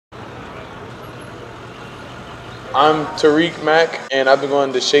I'm Tariq Mack, and I've been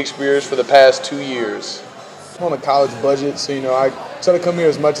going to Shakespeare's for the past 2 years. I'm on a college budget, so I try to come here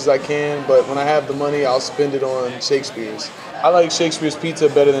as much as I can, but when I have the money, I'll spend it on Shakespeare's. I like Shakespeare's pizza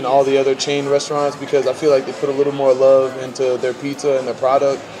better than all the other chain restaurants because I feel like they put a little more love into their pizza and their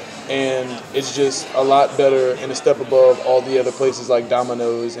product, and it's just a lot better and a step above all the other places like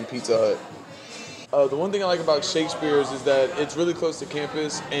Domino's and Pizza Hut. The one thing I like about Shakespeare's is that it's really close to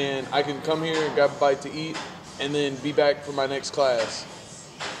campus, and I can come here and grab a bite to eat, and then be back for my next class.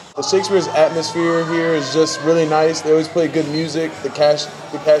 The Shakespeare's atmosphere here is just really nice. They always play good music. The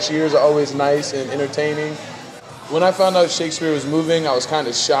cashiers are always nice and entertaining. When I found out Shakespeare was moving, I was kind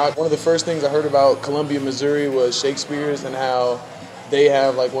of shocked. One of the first things I heard about Columbia, Missouri was Shakespeare's and how they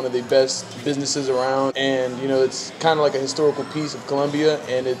have like one of the best businesses around. And it's kind of like a historical piece of Columbia,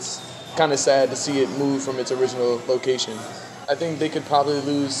 and it's kind of sad to see it move from its original location. I think they could probably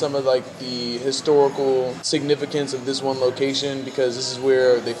lose some of like the historical significance of this one location because this is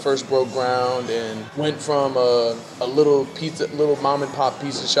where they first broke ground and went from a little mom and pop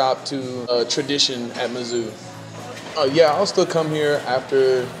pizza shop to a tradition at Mizzou. Yeah, I'll still come here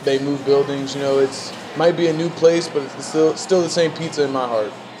after they move buildings. It's might be a new place, but it's still the same pizza in my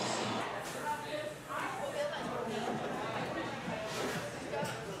heart.